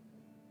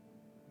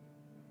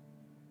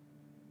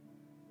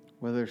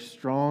 Whether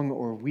strong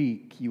or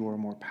weak, you are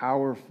more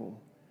powerful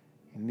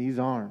in these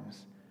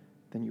arms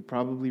than you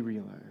probably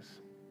realize.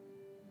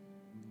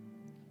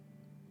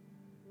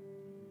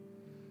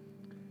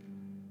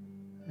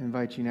 I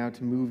invite you now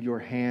to move your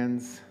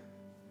hands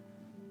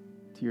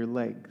to your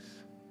legs.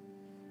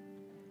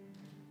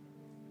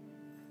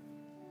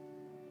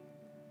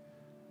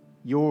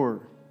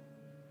 Your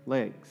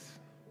legs.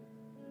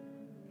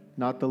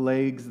 Not the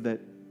legs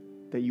that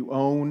you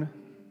own,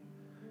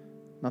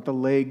 not the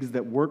legs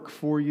that work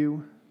for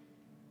you,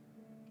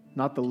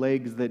 not the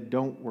legs that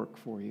don't work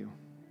for you.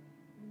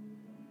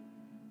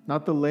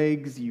 Not the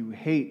legs you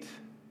hate,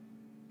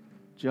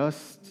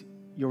 just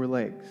your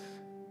legs.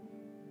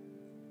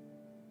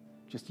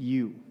 Just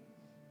you.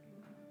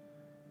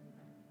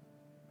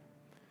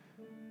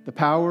 The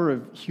power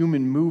of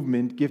human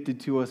movement gifted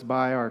to us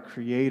by our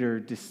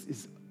Creator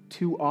is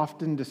too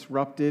often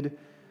disrupted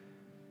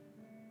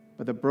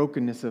by the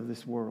brokenness of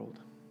this world.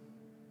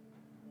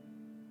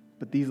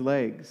 But these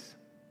legs,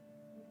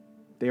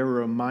 they are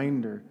a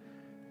reminder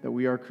that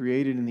we are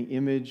created in the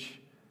image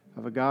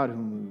of a God who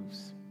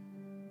moves.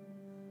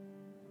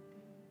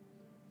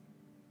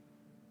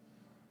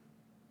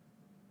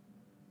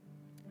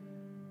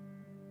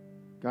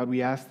 God,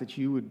 we ask that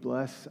you would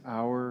bless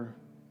our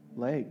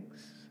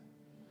legs.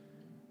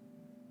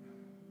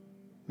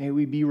 May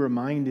we be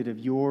reminded of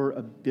your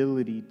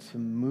ability to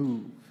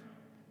move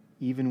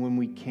even when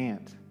we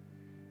can't.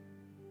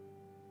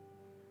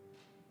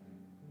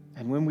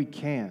 And when we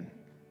can,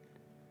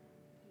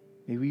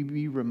 may we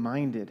be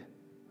reminded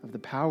of the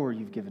power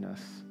you've given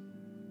us.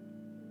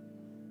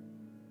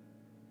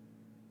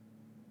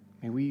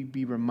 May we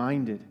be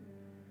reminded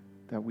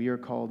that we are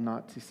called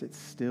not to sit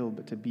still,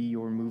 but to be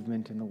your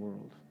movement in the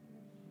world.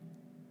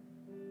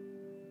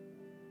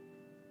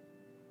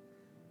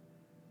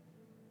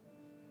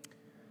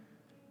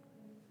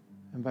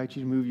 I invite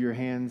you to move your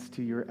hands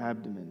to your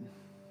abdomen.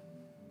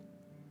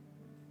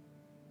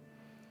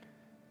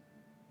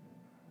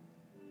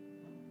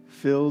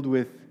 Filled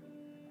with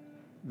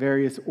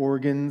various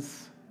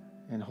organs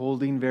and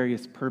holding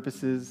various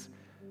purposes,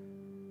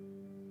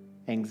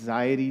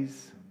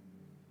 anxieties,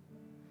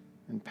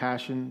 and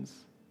passions.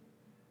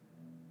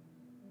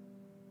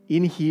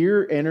 In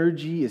here,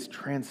 energy is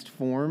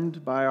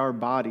transformed by our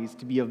bodies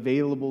to be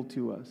available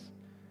to us.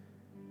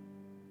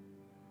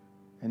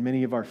 And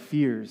many of our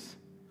fears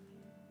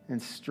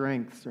and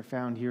strengths are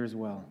found here as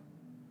well.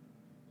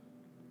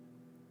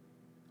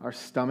 Our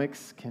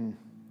stomachs can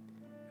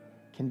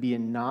be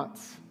in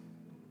knots.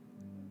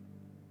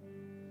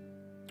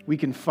 We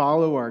can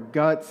follow our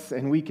guts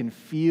and we can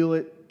feel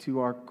it to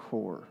our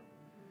core.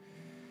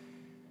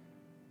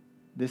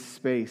 This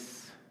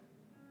space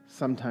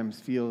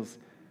sometimes feels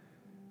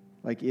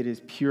like it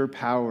is pure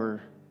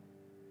power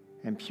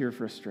and pure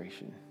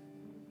frustration.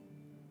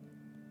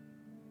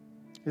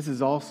 This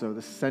is also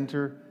the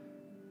center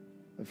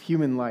of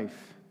human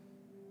life.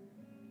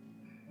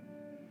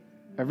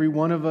 Every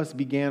one of us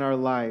began our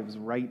lives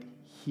right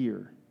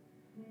here.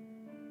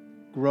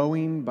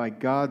 Growing by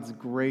God's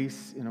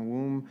grace in a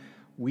womb,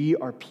 we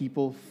are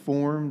people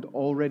formed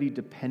already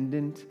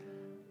dependent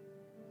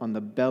on the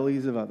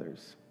bellies of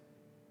others.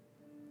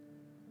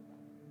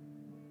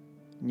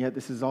 And yet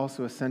this is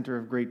also a center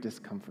of great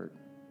discomfort.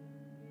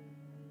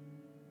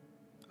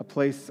 A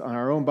place on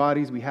our own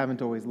bodies we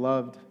haven't always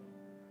loved.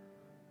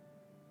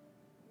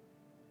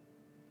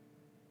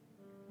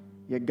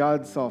 Yet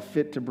God saw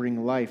fit to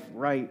bring life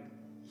right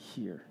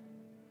here.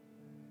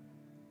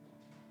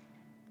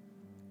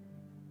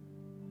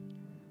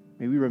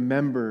 May we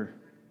remember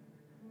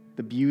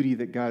the beauty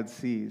that God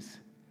sees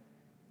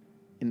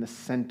in the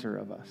center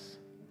of us.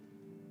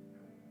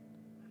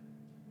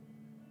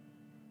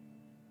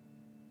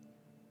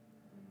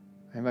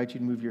 I invite you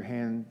to move your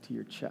hand to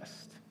your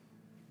chest.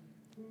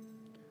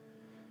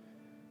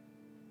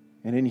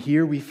 And in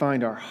here we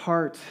find our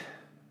heart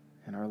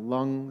and our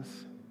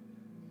lungs,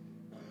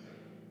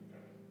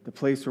 the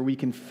place where we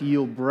can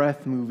feel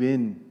breath move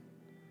in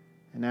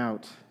and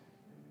out,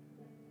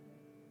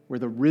 where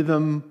the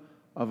rhythm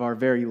of our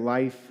very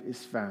life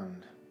is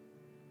found.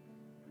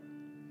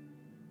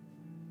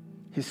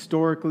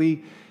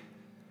 Historically,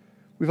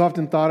 we've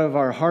often thought of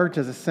our heart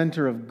as a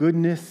center of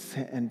goodness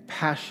and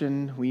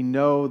passion. We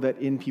know that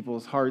in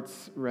people's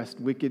hearts rest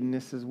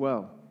wickedness as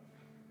well,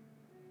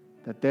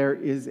 that there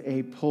is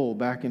a pull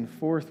back and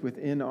forth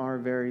within our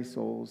very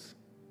souls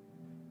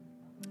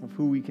of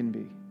who we can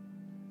be.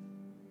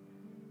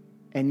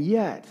 And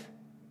yet,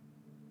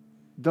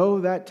 though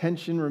that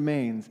tension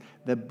remains,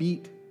 the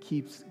beat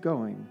keeps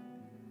going.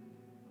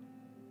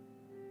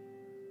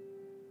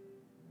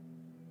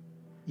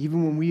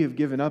 Even when we have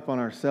given up on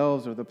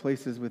ourselves or the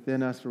places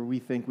within us where we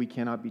think we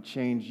cannot be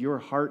changed, your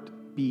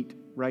heartbeat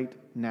right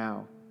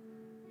now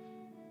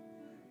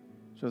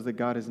shows that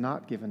God has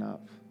not given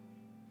up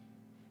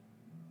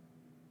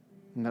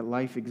and that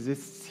life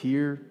exists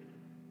here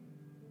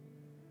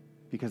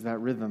because that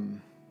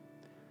rhythm,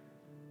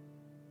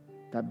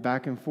 that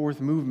back and forth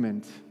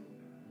movement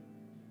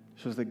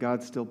shows that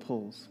God still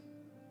pulls,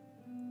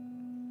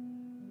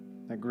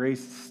 that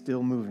grace is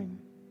still moving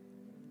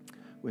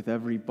with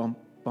every bump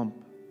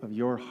of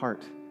your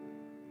heart.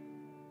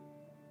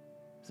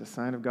 It's a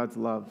sign of God's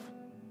love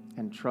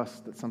and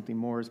trust that something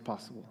more is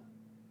possible.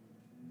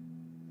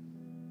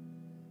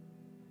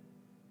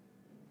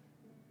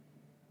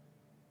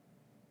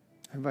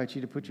 I invite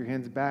you to put your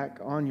hands back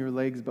on your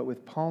legs, but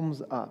with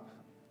palms up.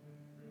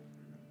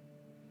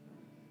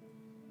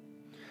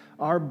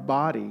 Our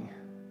body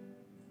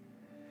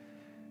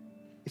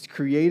is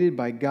created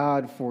by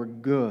God for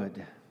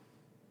good,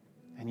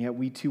 and yet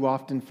we too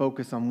often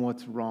focus on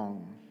what's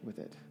wrong with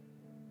it.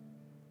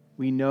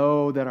 We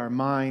know that our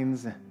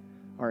minds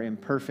are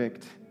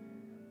imperfect.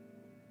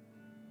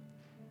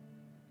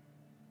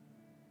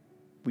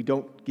 We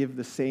don't give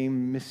the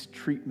same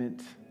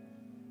mistreatment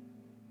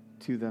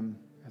to them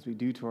as we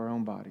do to our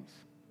own bodies.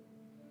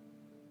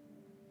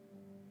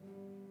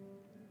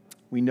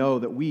 We know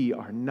that we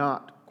are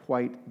not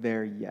quite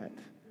there yet.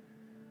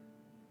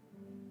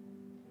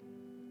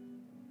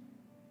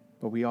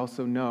 But we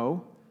also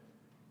know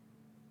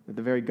that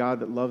the very God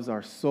that loves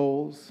our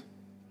souls,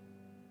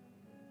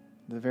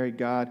 the very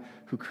God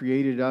who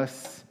created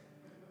us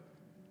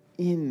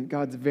in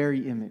God's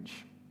very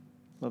image,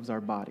 loves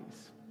our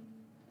bodies.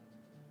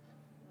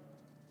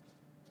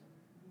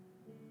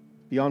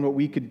 Beyond what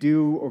we could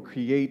do or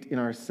create in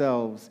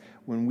ourselves,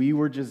 when we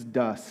were just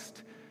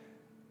dust,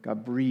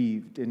 God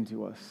breathed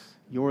into us.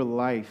 Your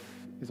life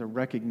is a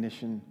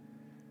recognition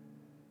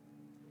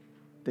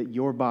that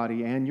your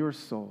body and your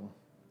soul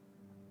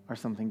are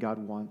something God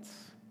wants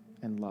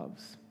and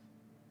loves.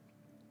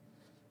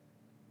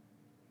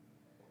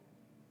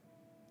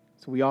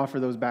 So we offer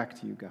those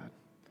back to you, God.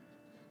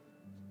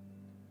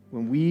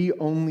 When we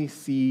only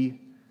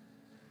see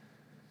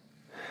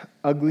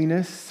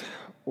ugliness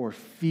or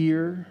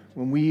fear,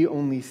 when we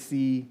only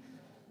see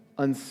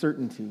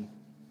uncertainty,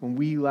 when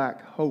we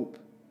lack hope,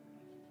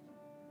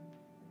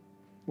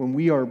 when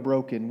we are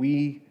broken,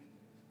 we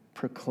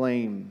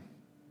proclaim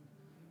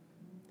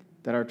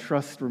that our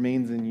trust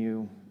remains in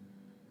you.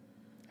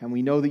 And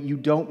we know that you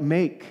don't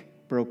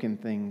make broken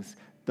things.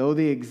 Though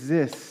they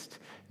exist,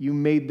 you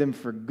made them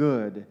for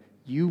good.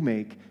 You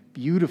make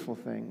beautiful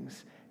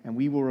things. And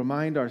we will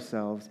remind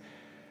ourselves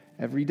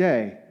every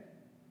day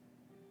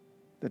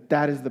that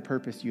that is the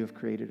purpose you have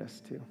created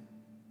us to.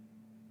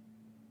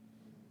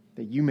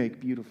 That you make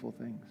beautiful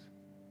things.